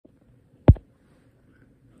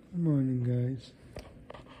Good morning, guys.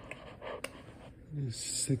 It is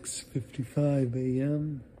 6:55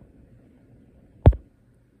 a.m.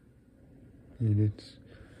 and it's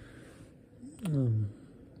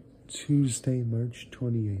Tuesday, March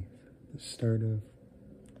 28th, the start of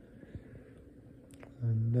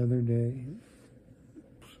another day.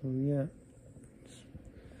 So yeah, let's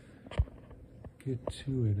get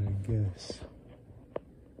to it, I guess.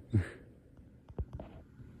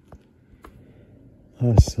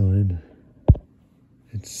 Son,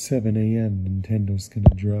 it's 7 a.m. Nintendo's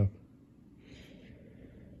gonna drop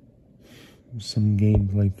some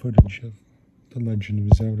gameplay footage of The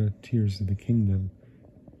Legend of Zelda Tears of the Kingdom.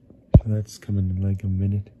 So that's coming in like a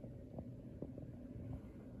minute.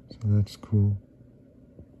 So that's cool.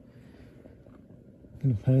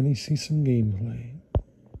 Gonna finally see some gameplay.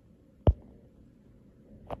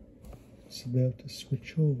 It's about to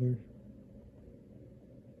switch over.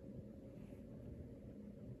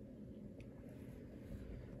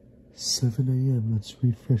 "7 a.m. Let's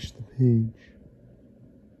refresh the page.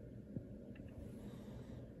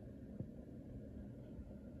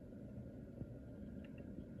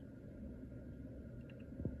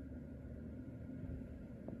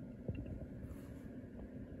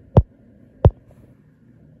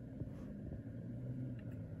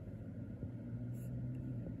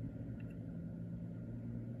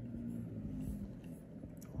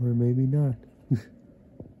 Or maybe not.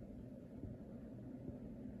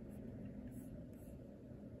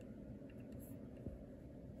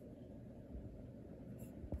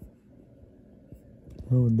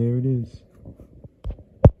 Oh, and there it is.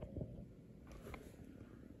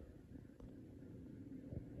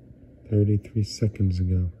 "33 seconds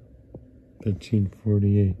ago.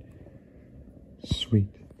 13:48. Sweet.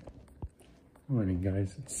 Morning,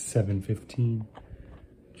 guys. It's 7:15.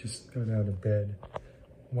 Just got out of bed.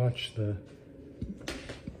 Watched the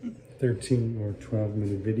 13 or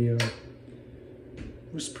 12-minute video.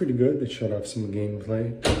 It was pretty good. They showed off some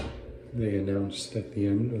gameplay. They announced at the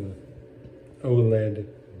end an OLED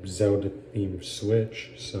Zelda-themed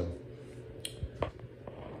Switch, so I'll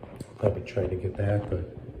probably try to get that,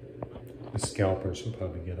 but the scalpers will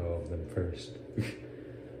probably get all of them first.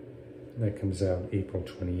 That comes out April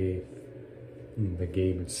 28th. And the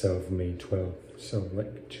game itself, May 12th. So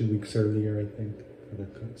like 2 weeks earlier, I think, for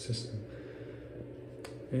the system.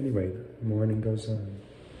 Anyway, the morning goes on.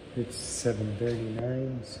 It's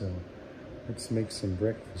 7:39, so let's make some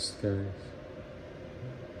breakfast, guys.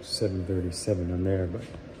 7:37 on there, but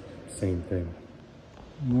same thing.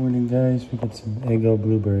 Morning, guys. We got some Eggo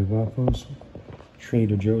blueberry waffles,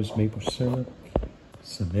 Trader Joe's maple syrup,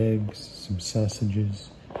 some eggs, some sausages,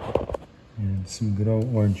 and some good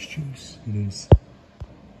old orange juice. It is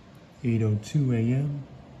 8:02 a.m.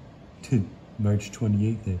 to March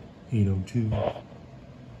 28th at 8:02.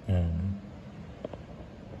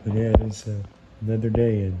 But yeah, it's another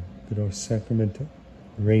day in good old Sacramento.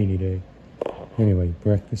 Rainy day. Anyway,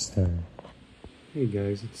 breakfast time. Hey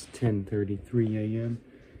guys, it's 10:33 a.m.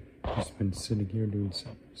 Just been sitting here doing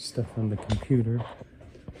some stuff on the computer.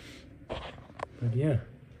 But yeah,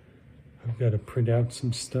 I've got to print out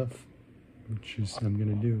some stuff, which is I'm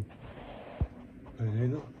gonna do. But I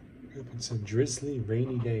know it's a drizzly,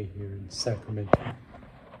 rainy day here in Sacramento.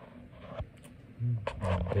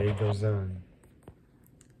 The day goes on.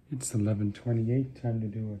 It's 11:28. Time to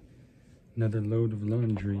do another load of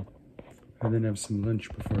laundry. And then have some lunch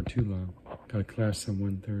before too long. Got a class at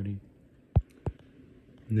 1:30.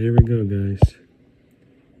 And there we go, guys.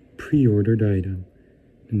 Pre-ordered item.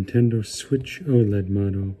 Nintendo Switch OLED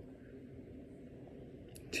model.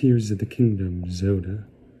 Tears of the Kingdom Zelda.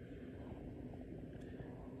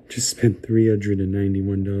 Just spent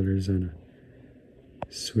 $391 on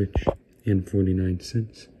a Switch and 49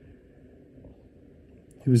 cents.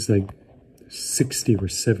 It was like 60 or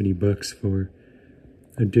 70 bucks for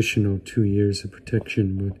additional 2 years of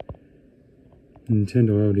protection, but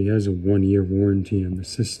Nintendo already has a 1-year warranty on the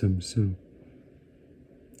system, so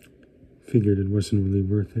figured it wasn't really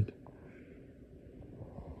worth it.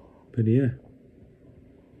 But yeah.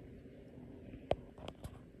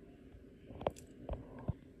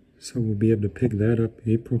 So we'll be able to pick that up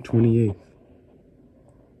April 28th.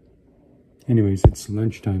 Anyways, it's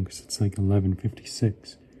lunchtime because it's like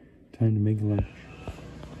 11:56. Time to make lunch.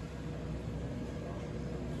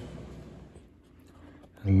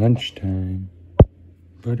 Lunchtime.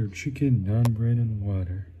 Butter chicken, naan bread, and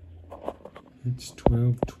water. It's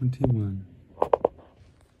 12:21.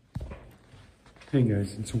 Hey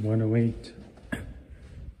guys, it's 1:08.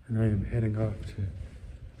 And I am heading off to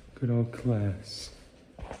good old class.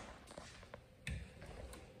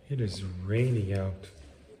 It is rainy out.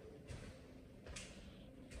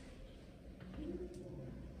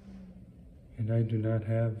 And I do not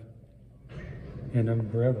have an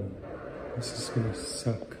umbrella. This is gonna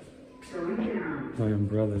suck. My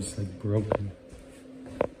umbrella's like broken.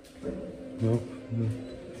 Nope. No.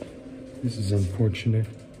 This is unfortunate.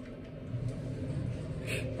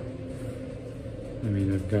 I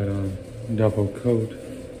mean, I've got on double coat,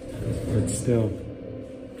 but still.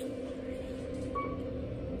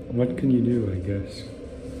 What can you do, I guess?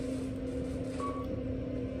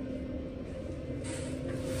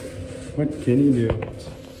 What can you do?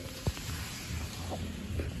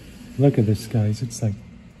 Look at this, guys. It's like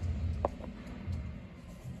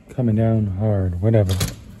coming down hard, whatever.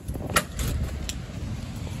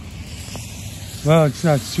 Well, it's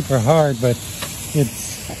not super hard, but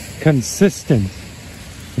it's consistent.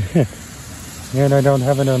 And I don't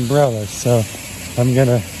have an umbrella, so I'm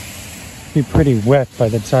gonna be pretty wet by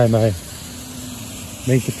the time I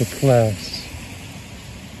make it to class.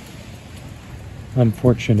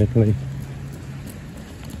 Unfortunately.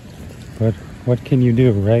 But what can you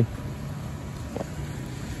do, right?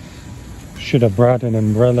 Should have brought an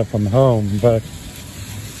umbrella from home, but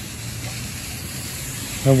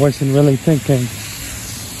I wasn't really thinking.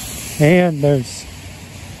 And there's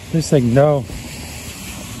like no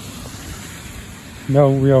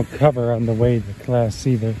real cover on the way to class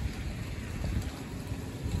either.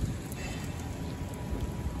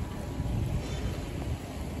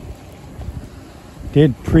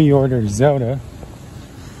 Did pre-order Zelda.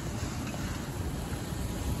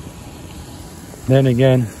 Then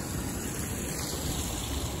again,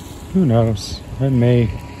 who knows? I may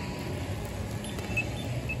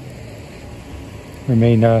or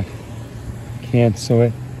may not cancel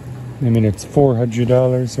it. I mean, it's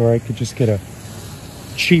 $400, or I could just get a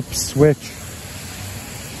cheap Switch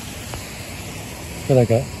for like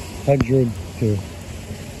 $100 to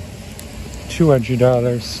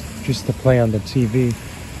 $200 just to play on the TV.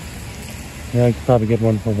 Yeah, I could probably get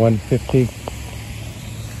one for $150.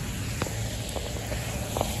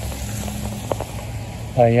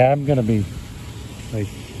 Yeah, I'm gonna be like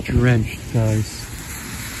drenched, guys.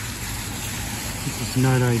 This is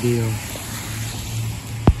not ideal.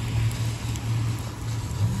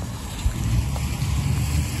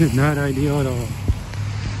 Not ideal at all.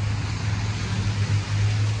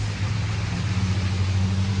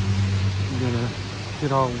 I'm gonna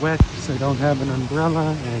get all wet because I don't have an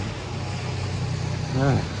umbrella, and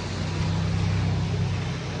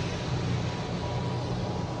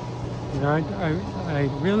you know, I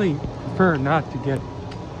really prefer not to get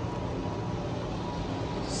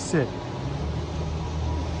sick.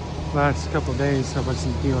 Last couple days I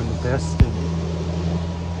wasn't feeling the best, and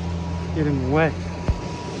getting wet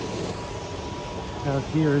out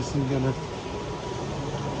here isn't gonna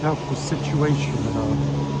help the situation at all.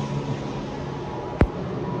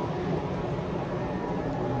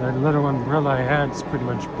 That little umbrella I had is pretty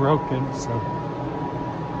much broken, so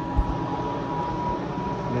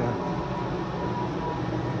yeah.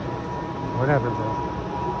 Whatever though.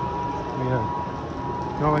 We are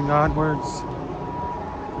going onwards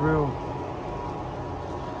through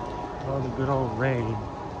all the good old rain.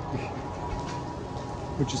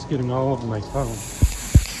 Which is getting all over my phone.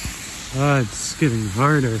 It's getting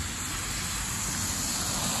harder.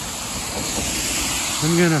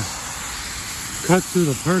 I'm gonna cut through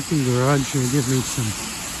the parking garage and give me some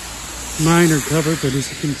minor cover, but as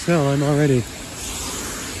you can tell, I'm already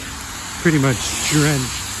pretty much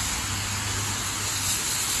drenched.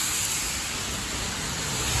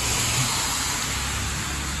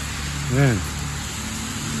 Man.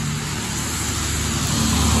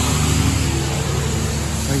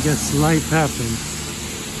 I guess life happens.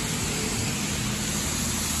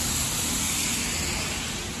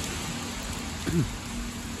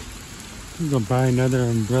 I'm gonna buy another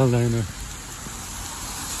umbrella in a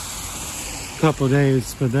couple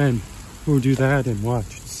days, but then we'll do that and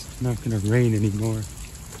watch. It's not gonna rain anymore.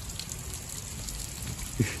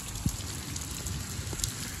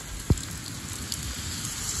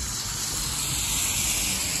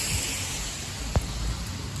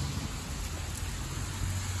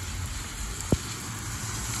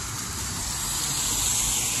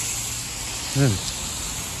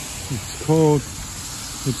 It's cold,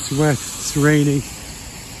 it's wet, it's rainy.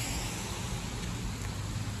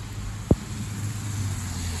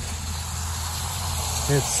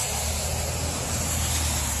 It's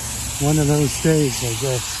one of those days, I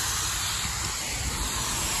guess.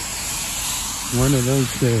 One of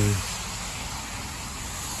those days.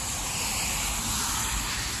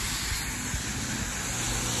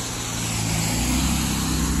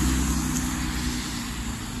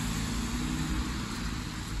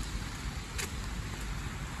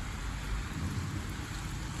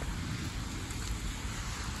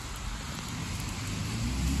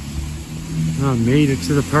 Oh, made it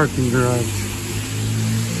to the parking garage.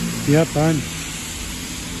 Yep, I'm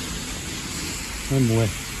wet.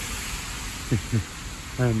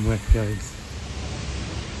 I'm wet, guys.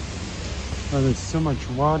 Oh, there's so much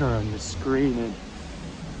water on the screen and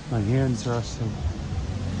my hands are also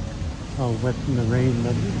all wet from the rain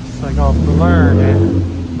that it's like all blurred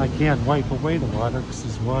and I can't wipe away the water because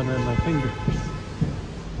there's water on my fingers.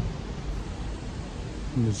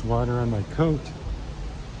 And there's water on my coat.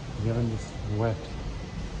 Yeah, I'm just wet.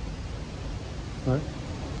 But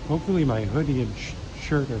hopefully my hoodie and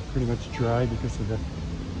shirt are pretty much dry because of the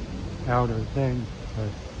outer thing. But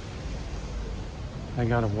I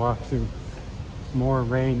gotta walk through more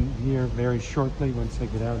rain here very shortly once I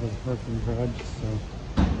get out of the parking garage.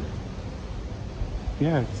 So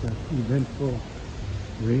yeah, it's an eventful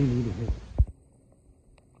rainy day.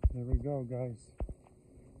 There we go, guys.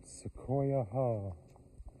 Sequoia Hall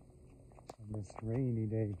on this rainy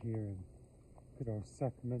day here in good old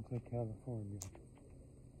Sacramento, California.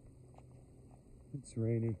 It's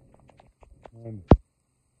rainy. I'm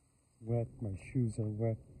wet. My shoes are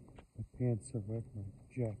wet. My pants are wet. My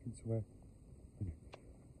jacket's wet.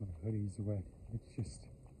 My hoodie's wet. It's just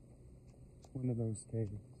one of those days.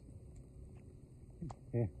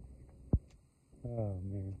 Yeah. Oh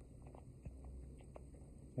man.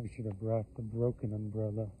 I should have brought the broken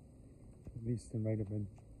umbrella. At least it might have been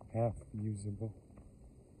half usable.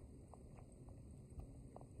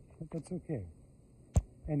 But that's okay.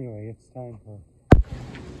 Anyway, it's time for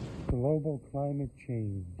global climate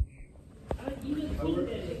change.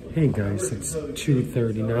 Hey guys, it's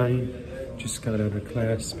 2:39. Just got out of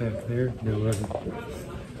class back there. Now I'm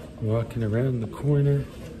walking around the corner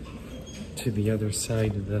to the other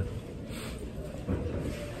side of the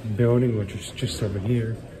building, which is just over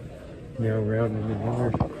here. Now around in the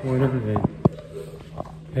other corner and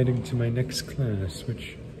heading to my next class,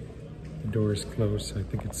 which the door is closed, so I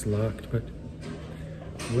think it's locked, but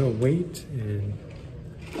we'll wait and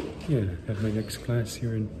yeah, have my next class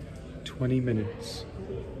here in 20 minutes.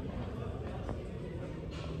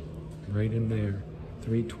 Right in there,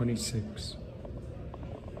 3:26.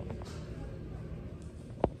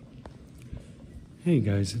 Hey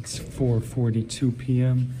guys, it's 4:42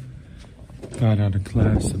 p.m. Got out of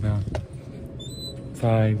class about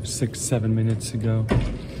 5, 6, 7 minutes ago.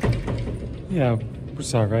 Yeah, it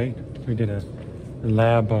was all right. We did a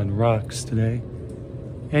lab on rocks today.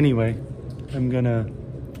 Anyway, I'm gonna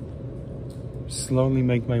slowly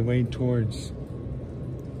make my way towards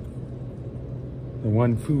the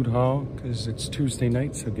one food hall because it's Tuesday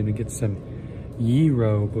night, so I'm gonna get some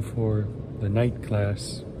gyro before the night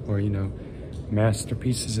class, or you know,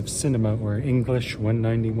 Masterpieces of Cinema, or English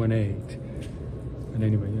 191A. But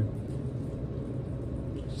anyway, yeah.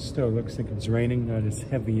 Still looks like it's raining, not as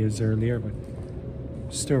heavy as earlier, but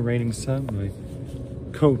still raining some. My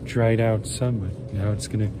coat dried out some, but now it's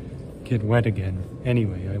gonna get wet again.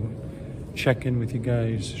 Anyway, I will check in with you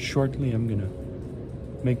guys shortly. I'm gonna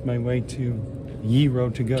make my way to gyro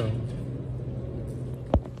to go.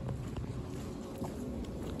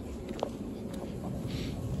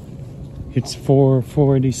 It's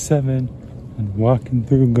 4:47 and walking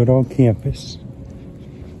through good old campus.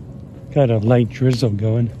 Got a light drizzle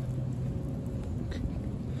going.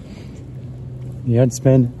 Yeah, it's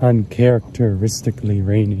been uncharacteristically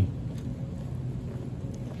rainy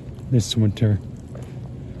this winter.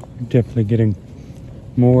 Definitely getting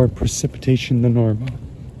more precipitation than normal.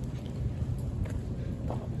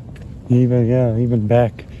 Even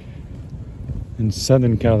back in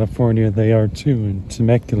Southern California they are too, in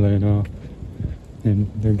Temecula and all.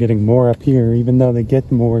 And they're getting more up here, even though they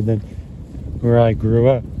get more than where I grew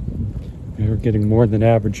up. They're getting more than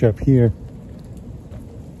average up here.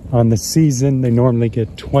 On the season, they normally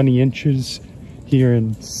get 20 inches here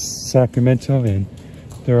in Sacramento, and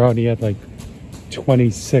they're already at like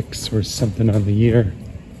 26 or something on the year.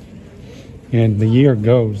 And the year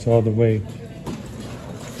goes all the way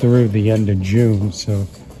through the end of June, so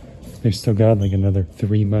they've still got like another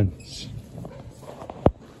 3 months.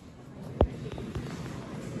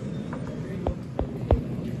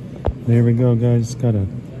 There we go, guys. Got a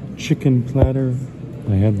chicken platter.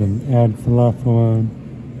 I had them add falafel on.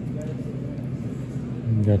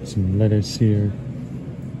 And got some lettuce here.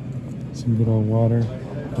 Some good old water.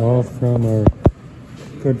 All from our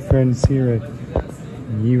good friends here at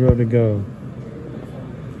gyro to go.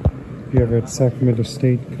 If you're ever at Sacramento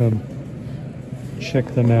State, come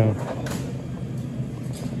check them out.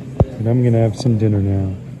 And I'm gonna have some dinner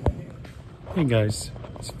now. Hey guys,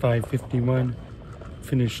 it's 5:51.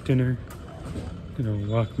 Finished dinner. Gonna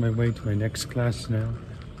walk my way to my next class now.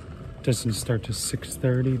 Doesn't start till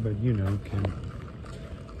 6:30, but you know,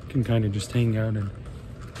 can kind of just hang out and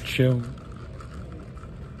chill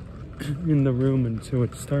in the room until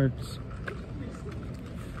it starts.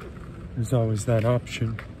 There's always that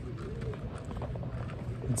option.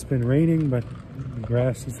 It's been raining, but the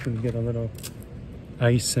grass is going to get a little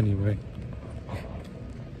ice anyway.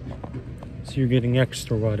 So you're getting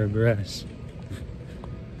extra water grass.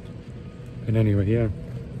 But anyway, yeah.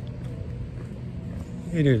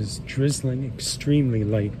 It is drizzling extremely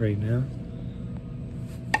light right now.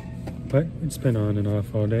 But it's been on and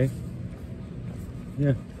off all day.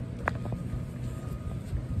 Yeah.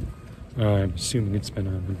 I'm assuming it's been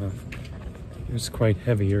on and off. It was quite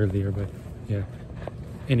heavy earlier, but yeah.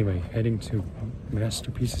 Anyway, heading to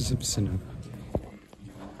Masterpieces of Cinema.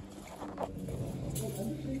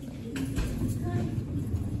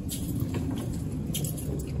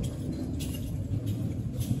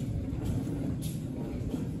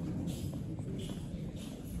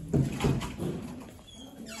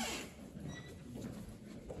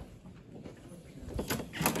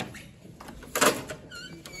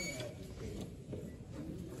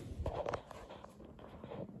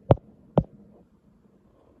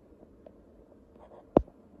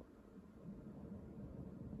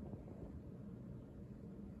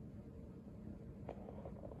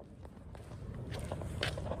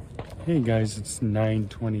 Hey guys, it's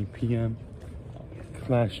 9:20 p.m.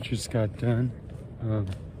 Class just got done. And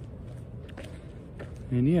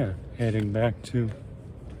yeah, heading back to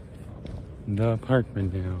the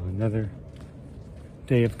apartment now. Another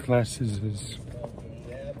day of classes is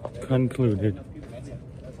concluded.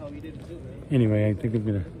 Anyway, I think I'm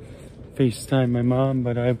gonna FaceTime my mom,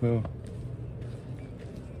 but I will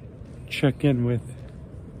check in with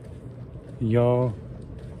y'all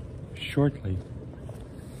shortly.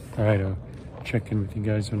 Alright, I'll check in with you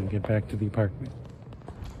guys when I get back to the apartment.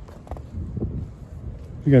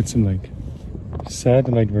 We got some like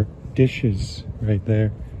satellite dishes right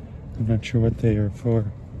there. I'm not sure what they are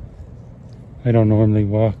for. I don't normally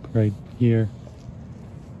walk right here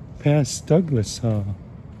past Douglas Hall.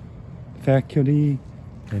 Faculty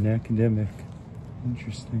and academic.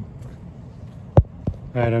 Interesting.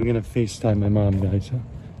 Alright, I'm gonna FaceTime my mom, guys. I'll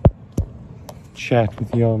chat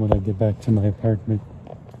with y'all when I get back to my apartment.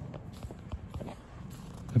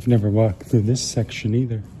 I've never walked through this section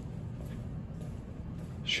either.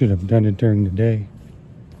 Should have done it during the day.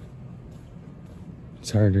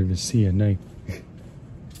 It's harder to see at night.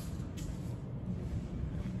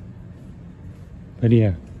 But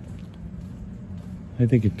yeah, I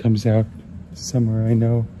think it comes out somewhere I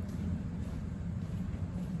know.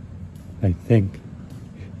 I think.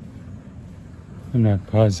 I'm not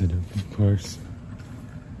positive, of course.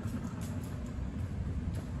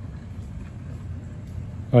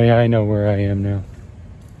 Oh yeah, I know where I am now.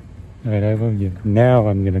 Alright, I love you. Now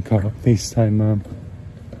I'm gonna call FaceTime Mom.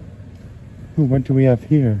 Ooh, what do we have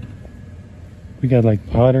here? We got like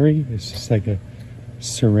pottery. It's just like a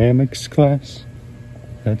ceramics class.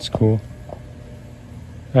 That's cool.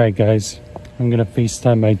 Alright guys, I'm gonna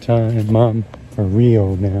FaceTime my mom for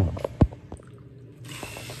real now.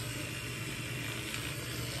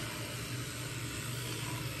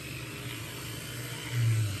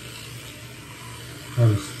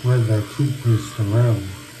 Gotta spread that toothpaste around.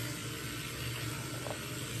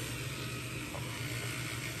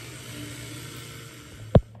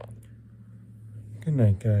 Good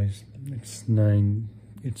night, guys. It's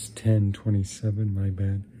 10:27, my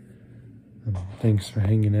bad. Thanks for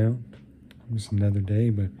hanging out. It was another day,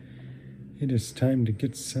 but it is time to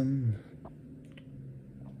get some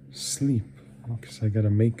sleep because I got a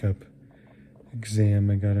makeup exam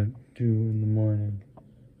I gotta do in the morning.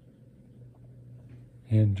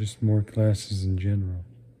 And just more classes in general.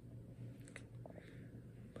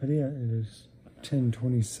 But yeah, it is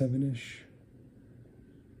 10:27-ish.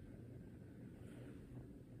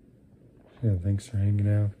 Yeah, thanks for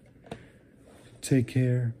hanging out. Take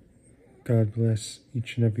care. God bless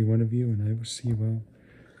each and every one of you, and I will see you all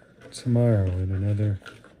tomorrow in another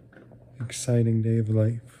exciting day of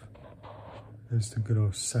life. There's the good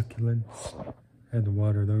old succulents. I had to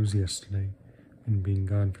water those yesterday and being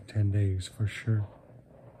gone for 10 days for sure.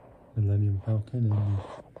 Millennium Falcon and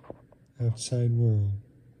the outside world.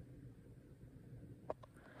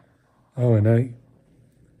 Oh, and I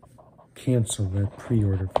canceled that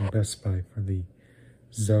pre-order from Best Buy for the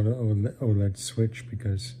Zelda OLED Switch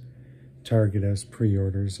because Target has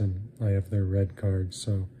pre-orders and I have their red card,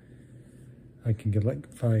 so I can get like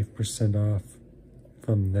 5% off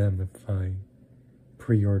from them if I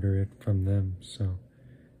pre-order it from them. So,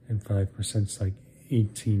 and 5% is like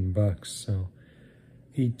 $18, so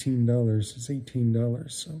 $18 is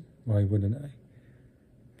 $18, so why wouldn't I?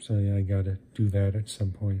 So yeah, I gotta do that at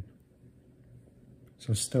some point.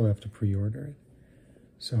 So still have to pre-order it.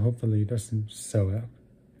 So hopefully it doesn't sell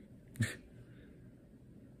out.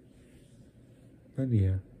 But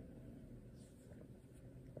yeah.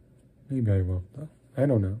 Maybe I won't though. I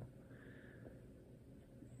don't know.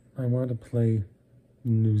 I want to play a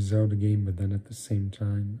new Zelda game, but then at the same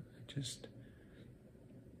time,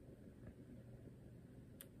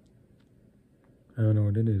 I don't know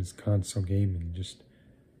what it is. Console gaming just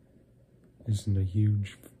isn't a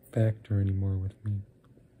huge factor anymore with me.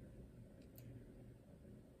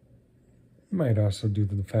 Might also due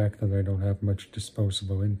to the fact that I don't have much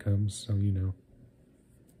disposable income, so you know,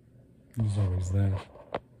 there's always that.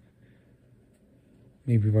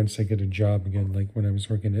 Maybe once I get a job again, like when I was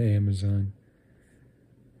working at Amazon,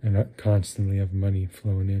 and I constantly have money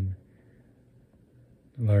flowing in,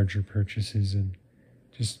 larger purchases and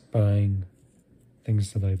just buying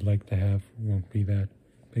things that I'd like to have won't be that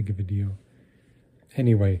big of a deal.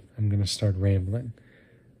 Anyway, I'm going to start rambling.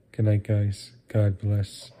 Good night, guys. God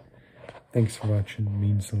bless. Thanks for watching. It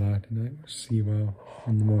means a lot, and I will see you all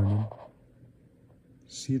in the morning.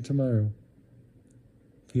 See you tomorrow.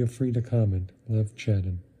 Feel free to comment. Love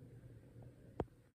chatting.